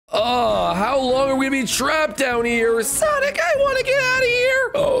long are we gonna be trapped down here? Sonic, I want to get out of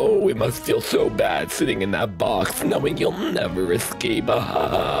here. Oh, it must feel so bad sitting in that box knowing you'll never escape.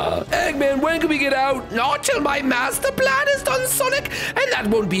 Eggman, when can we get out? Not till my master plan is done, Sonic, and that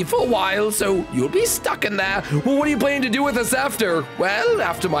won't be for a while, so you'll be stuck in there. Well, what are you planning to do with us after? Well,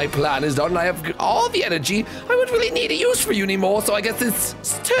 after my plan is done and I have all the energy, I wouldn't really need a use for you anymore, so I guess it's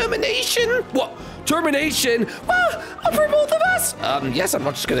termination. What? Termination? Well, for both of us? Yes, I'm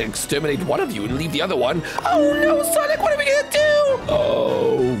not just gonna exterminate one of you and leave the other one. Oh no, Sonic, what are we gonna do?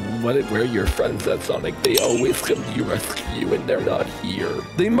 Oh, where are your friends at, Sonic? They always come to your rescue and they're not here.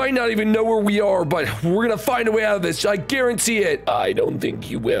 They might not even know where we are, but we're gonna find a way out of this. I guarantee it. I don't think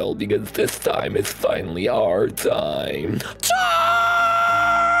you will, because this time is finally our time.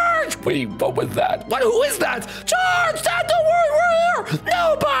 Charge! Wait, what was that? What? Who is that? Charge! Dad, don't worry, we're here!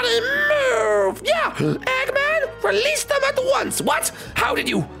 Nobody move! Yeah, Eggman, release them at once. What? How did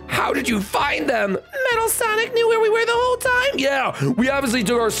you find them? Metal Sonic knew where we were the whole time? Yeah, we obviously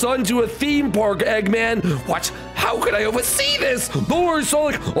took our son to a theme park, Eggman. What? How could I oversee this? Don't worry,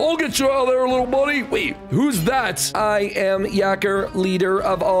 Sonic, I'll get you out of there, little buddy. Wait, who's that? I am Yacker, leader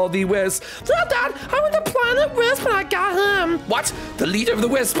of all the Wisps. Dad, I went to Planet Wisp and I got him. What? The leader of the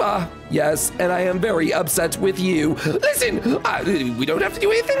Wisp? Yes, and I am very upset with you. Listen, we don't have to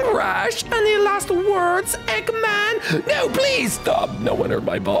do anything rash. Any last words, Eggman? No, please. Stop, no one heard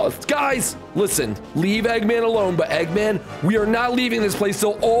my boss. Guys, listen, leave Eggman alone, but Eggman, we are not leaving this place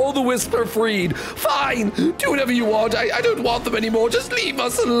till all the Wisps are freed. Fine, do whatever you want. I don't want them anymore. Just leave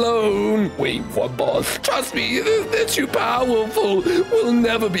us alone. Wait, what, boss? Trust me, they're too powerful. We'll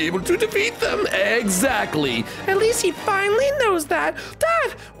never be able to defeat them. Exactly. At least he finally knows that.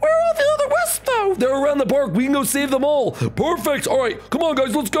 Dad, where are all the other Wisps, though? They're around the park. We can go save them all. Perfect. All right, come on,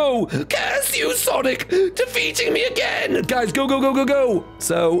 guys, let's go. Curse you, Sonic, defeating me again. Guys, go, go, go, go, go.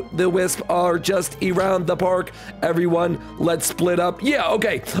 So the Wisps are just around the park. Everyone, let's split up. Yeah,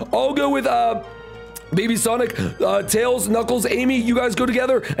 okay. I'll go with Baby Sonic, Tails, Knuckles, Amy, you guys go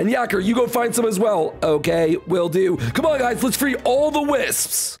together, and Yacker, you go find some as well. Okay, will do. Come on, guys, let's free all the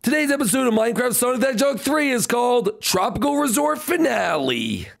Wisps. Today's episode of Minecraft Sonic the Hedgehog 3 is called Tropical Resort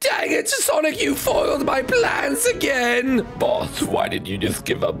Finale. Dang it, Sonic, you foiled my plans again. Boss, why did you just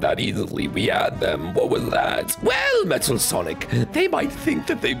give up that easily? We had them. What was that? Well, Metal Sonic, they might think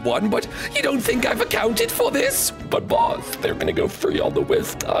that they won, but you don't think I've accounted for this? But boss, they're gonna go free all the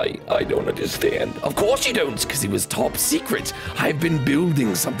Wisps. I don't understand. Of course you don't, because it was top secret. I've been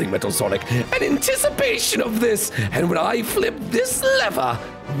building something, Metal Sonic, in anticipation of this. And when I flip this lever,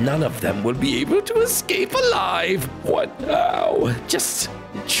 none of them will be able to escape alive. What? How? Just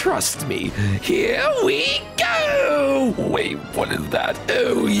trust me. Here we go. Wait, what is that?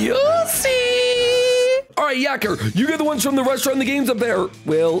 Oh, you'll see. All right, Yacker, you get the ones from the restaurant and the games up there.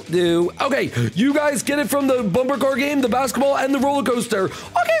 Will do. Okay, you guys get it from the bumper car game, the basketball, and the roller coaster.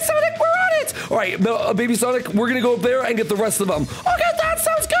 Okay, Sonic, we're on it. All right, Baby Sonic, we're going to go up there and get the rest of them. Okay, that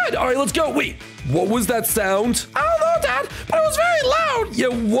sounds good. All right, let's go. Wait, what was that sound? I don't know, Dad, but it was very loud. Yeah,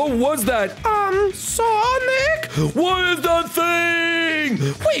 what was that? Sonic? What is that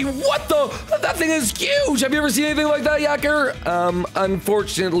thing? Wait, what the? That thing is huge. Have you ever seen anything like that, Yacker?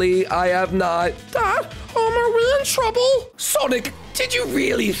 Unfortunately, I have not. Dad, are we in trouble? Sonic, did you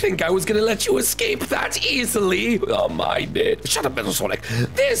really think I was gonna let you escape that easily? I did. Shut up, Metal Sonic.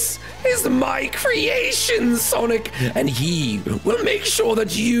 This is my creation, Sonic, and he will make sure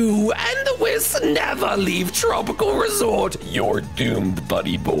that you and the Wisps never leave Tropical Resort. You're doomed,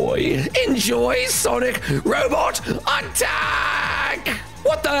 buddy boy. Enjoy, Sonic. Robot, attack!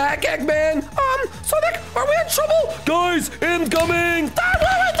 What the heck, Eggman? Sonic, are we in trouble? Guys, incoming! Dad,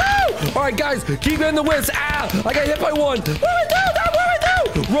 what do we do? All right, guys, keep getting the Wisps. I got hit by one. What do we do, Dad?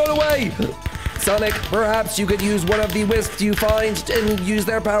 What do we do? Run away. Sonic, perhaps you could use one of the Wisps you find and use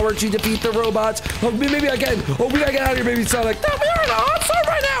their power to defeat the robots. Oh, maybe I can. Oh, we gotta get out of here, Baby Sonic. Dad, we are in a hot zone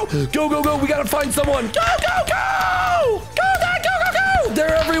right now. Go, go, go. We gotta find someone. Go, go, go! Go, Dad, go, go, go!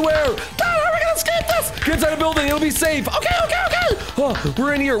 They're everywhere. Dad, how are we gonna escape this? Get inside the building. It'll be safe. Okay, okay, okay. Oh,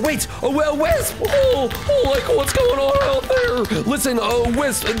 we're in here. Wait, a Wisp. Oh, like what's going on out there? Listen,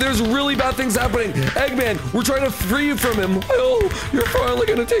 Wisp, there's really bad things happening. Eggman, we're trying to free you from him. Oh, you're finally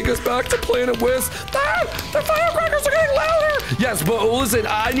gonna take us back to Planet Wisp. Dad, the firecrackers are getting louder. Yes, but listen,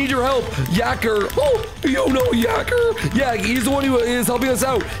 I need your help. Yacker. Oh, you know Yacker. Yeah, he's the one who is helping us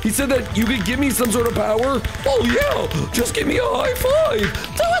out. He said that you could give me some sort of power. Oh, yeah. Just give me a high five.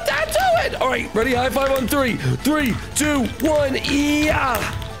 Do it, Dad, do it. All right, ready? High five on 3. 3, 2, 1. Yeah.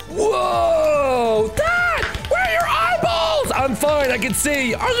 Whoa. Dad, where are your eyeballs? I'm fine. I can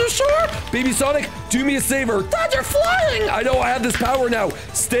see. Are you sure? Baby Sonic, do me a favor. Dad, you're flying. I know I have this power now.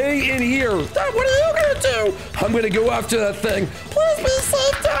 Stay in here. Dad, what are you going to do? I'm going to go after that thing. Please be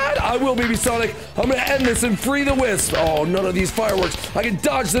safe, Dad. I will, Baby Sonic. I'm going to end this and free the Wisp. Oh, none of these fireworks. I can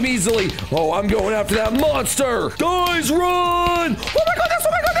dodge them easily. Oh, I'm going after that monster. Guys, run. Oh, my goodness.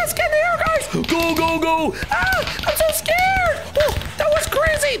 Oh, my goodness. Get in the air, guys. Go, go, go. Ah, I'm so scared. Oh, that was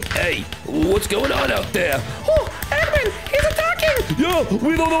crazy. Hey, what's going on out there? Oh, Eggman, he's attacking. Yeah,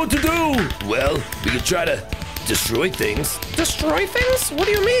 we don't know what to do. Well, we could try to destroy things. Destroy things? What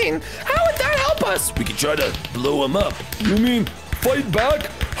do you mean? How would that help us? We could try to blow them up. You mean fight back?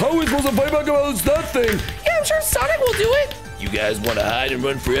 How are we supposed to fight back against that thing? Yeah, I'm sure Sonic will do it. You guys want to hide and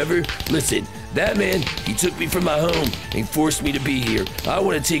run forever? Listen, that man, he took me from my home and forced me to be here. I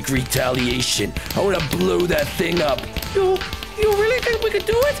want to take retaliation. I want to blow that thing up. You really think we could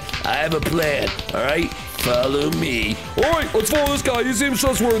do it? I have a plan, all right? Follow me. All right, let's follow this guy. He seems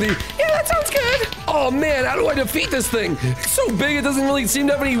trustworthy. Yeah, that sounds good. Oh, man, how do I defeat this thing? It's so big, it doesn't really seem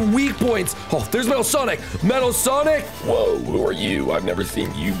to have any weak points. Oh, there's Metal Sonic. Metal Sonic? Whoa, who are you? I've never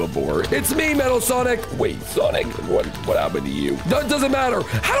seen you before. It's me, Metal Sonic. Wait, Sonic, what happened to you? That doesn't matter.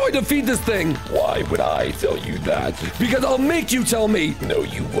 How do I defeat this thing? Why would I tell you that? Because I'll make you tell me. No,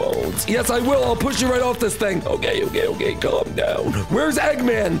 you won't. Yes, I will. I'll push you right off this thing. Okay, calm down. Where's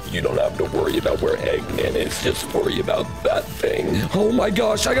Eggman? You don't have to worry about where Eggman is. Just worry about that thing. Oh my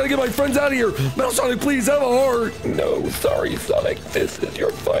gosh, I gotta get my friends out of here. Metal Sonic, please, have a heart. No, sorry, Sonic. This is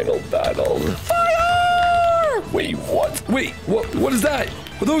your final battle. Fire! Wait, what? Wait, what is that?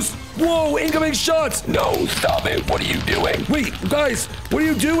 Are those, whoa, incoming shots. No, stop it. What are you doing? Wait, guys, what are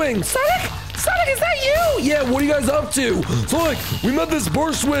you doing? Sonic? Sonic, is that you? Yeah, what are you guys up to? Sonic, we met this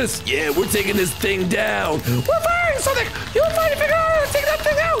burst Wisp. Yeah, we're taking this thing down. We're firing, Sonic. You'll find a figure out how to take that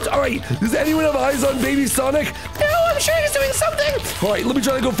thing out. All right, does anyone have eyes on Baby Sonic? No, I'm sure he's doing something. All right, let me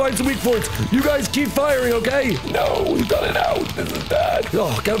try to go find some weak points. You guys keep firing, okay? No, cut it out. This is bad.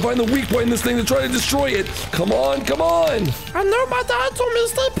 Oh, gotta find the weak point in this thing to try to destroy it. Come on, come on. I know my dad told me to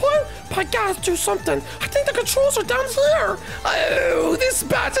stay put, but I gotta do something. I think the controls are down here. Oh, this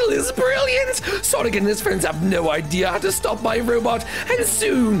battle is brilliant. Sonic and his friends have no idea how to stop my robot, and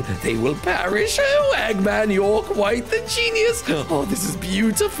soon they will perish. Oh, Eggman, you're quite the genius. Oh, this is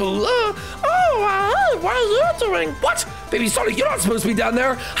beautiful. What are you doing? What? Baby Sonic, you're not supposed to be down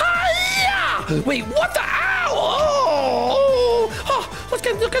there. Hi-ya! Wait, what the? Ow! Oh, let's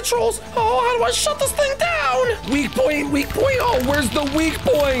get the controls. Oh, how do I shut this thing down? Weak point, weak point. Oh, where's the weak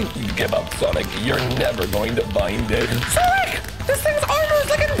point? You give up, Sonic. You're never going to find it. Sonic! This thing's armor is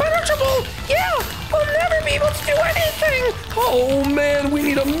like impenetrable. Yeah, I'll never be able to do anything. Oh man, we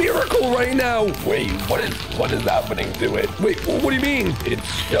need a miracle right now. Wait, what is happening to it? Wait, what do you mean? It's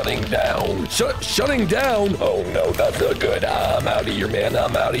shutting down. Shutting down? Oh no, that's not good. I'm out of here, man.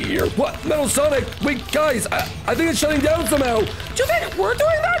 I'm out of here. What? Metal Sonic? Wait, guys, I think it's shutting down somehow. Do you think we're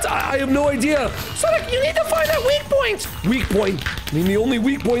doing that? I have no idea. Sonic, you need to find that weak point. Weak point? I mean, the only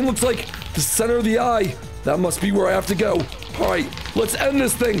weak point looks like the center of the eye. That must be where I have to go. All right, let's end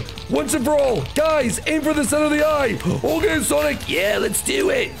this thing once and for all. Guys, aim for the center of the eye. Okay, Sonic. Yeah, let's do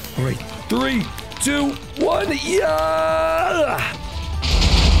it. All right, 3, 2, 1. Yeah!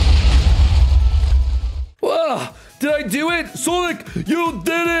 Whoa, did I do it? Sonic, you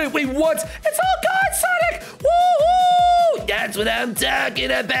did it. Wait, what? It's all gone, Sonic. Woohoo! That's what I'm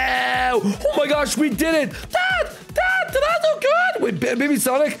talking about. Oh my gosh, we did it. Dad, did I do good? Wait, Baby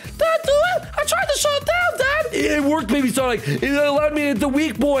Sonic, did I do it? I tried to shut it down, Dad. It worked, Baby Sonic. It allowed me to hit the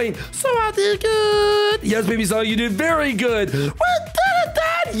weak point. So I did good. Yes, Baby Sonic, you did very good. We did it,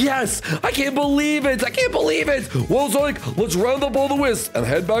 Dad. Yes, I can't believe it. I can't believe it. Well, Sonic, let's round up all the Wisps and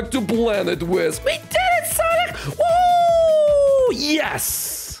head back to Planet Wisp. We did it, Sonic. Woo!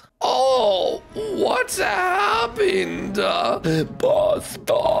 Yes. Oh, what's happened? Boss.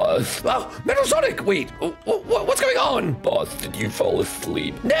 Oh, Metal Sonic, wait, what's going on? Boss, did you fall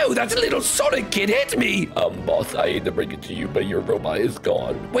asleep? No, that little Sonic kid hit me. Boss, I hate to break it to you, but your robot is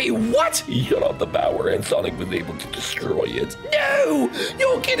gone. Wait, what? He shut off the power and Sonic was able to destroy it. No,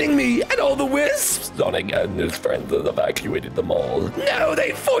 you're kidding me. And all the Wisps? Sonic and his friends have evacuated them all. No,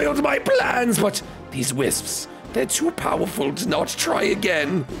 they foiled my plans, but these Wisps, they're too powerful to not try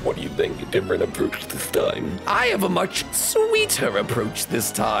again. What do you think? A different approach this time? I have a much sweeter approach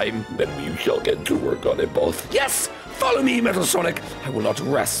this time. Then we shall get to work on it, boss. Yes! Follow me, Metal Sonic. I will not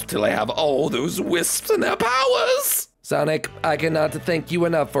rest till I have all those Wisps and their powers. Sonic, I cannot thank you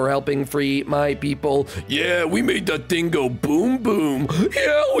enough for helping free my people. Yeah, we made that thing go boom, boom.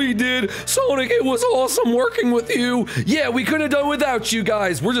 Yeah, we did. Sonic, it was awesome working with you. Yeah, we couldn't have done without you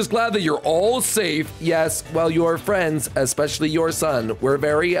guys. We're just glad that you're all safe. Yes, well, your friends, especially your son, were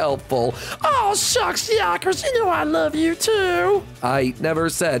very helpful. Oh, shucks, yackers, you know I love you too. I never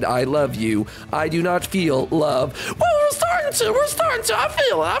said I love you. I do not feel love. Well, we're starting to.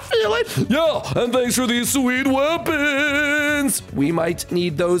 I feel it. Yeah, and thanks for these sweet weapons. We might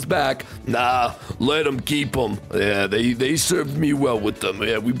need those back. Nah, let them keep them. Yeah, they served me well with them.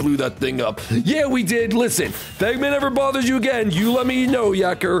 Yeah, we blew that thing up. Yeah, we did. Listen, if Eggman ever bothers you again, you let me know,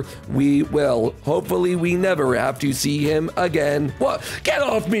 Yacker. We will. Hopefully, we never have to see him again. What? Get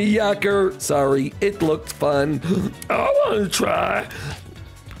off me, Yacker. Sorry, it looked fun. I want to try.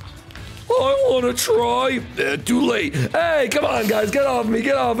 Too late. Hey, come on, guys. Get off me.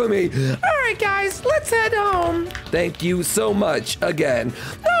 Get off of me. All right, guys. Let's head home. Thank you so much again.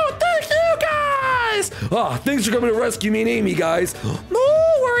 No, thank you, guys. Thanks for coming to rescue me and Amy, guys.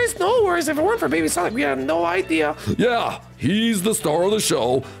 No worries. If it weren't for Baby Sonic, we had no idea. Yeah, he's the star of the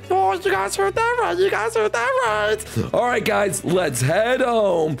show. Oh, you guys heard that right. All right, guys. Let's head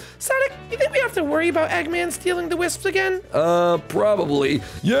home. Sonic, you think we have to worry about Eggman stealing the Wisps again? Probably.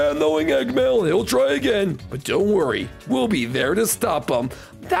 Yeah, knowing Eggman, he'll try again. But don't worry, we'll be there to stop him.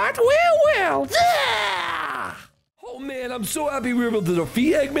 That we will. Yeah! Oh man, I'm so happy we were able to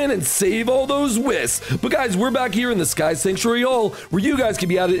defeat Eggman and save all those Wisps. But guys, we're back here in the Sky Sanctuary Hall, where you guys can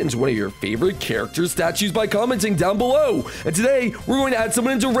be added into one of your favorite character statues by commenting down below. And today, we're going to add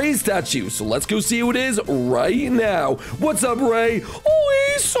someone into Ray's statue. So let's go see who it is right now. What's up, Ray?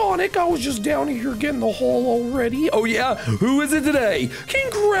 Oh, hey, Sonic. I was just down here getting the haul already. Oh yeah? Who is it today?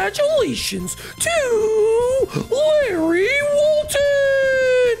 Congratulations to Larry Walton!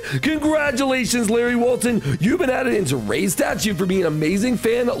 Congratulations, Larry Walton. You've been added into Ray's statue for being an amazing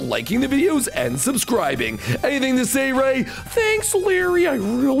fan, liking the videos, and subscribing. Anything to say, Ray? Thanks, Larry. I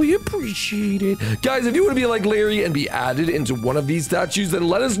really appreciate it. Guys, if you want to be like Larry and be added into one of these statues, then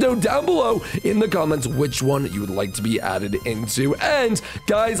let us know down below in the comments which one you would like to be added into. And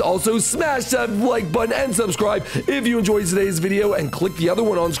guys, also smash that like button and subscribe if you enjoyed today's video, and click the other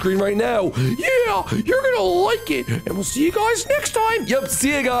one on screen right now. Yeah, you're gonna like it. And we'll see you guys next time. Yep,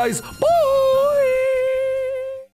 see you guys. Bye.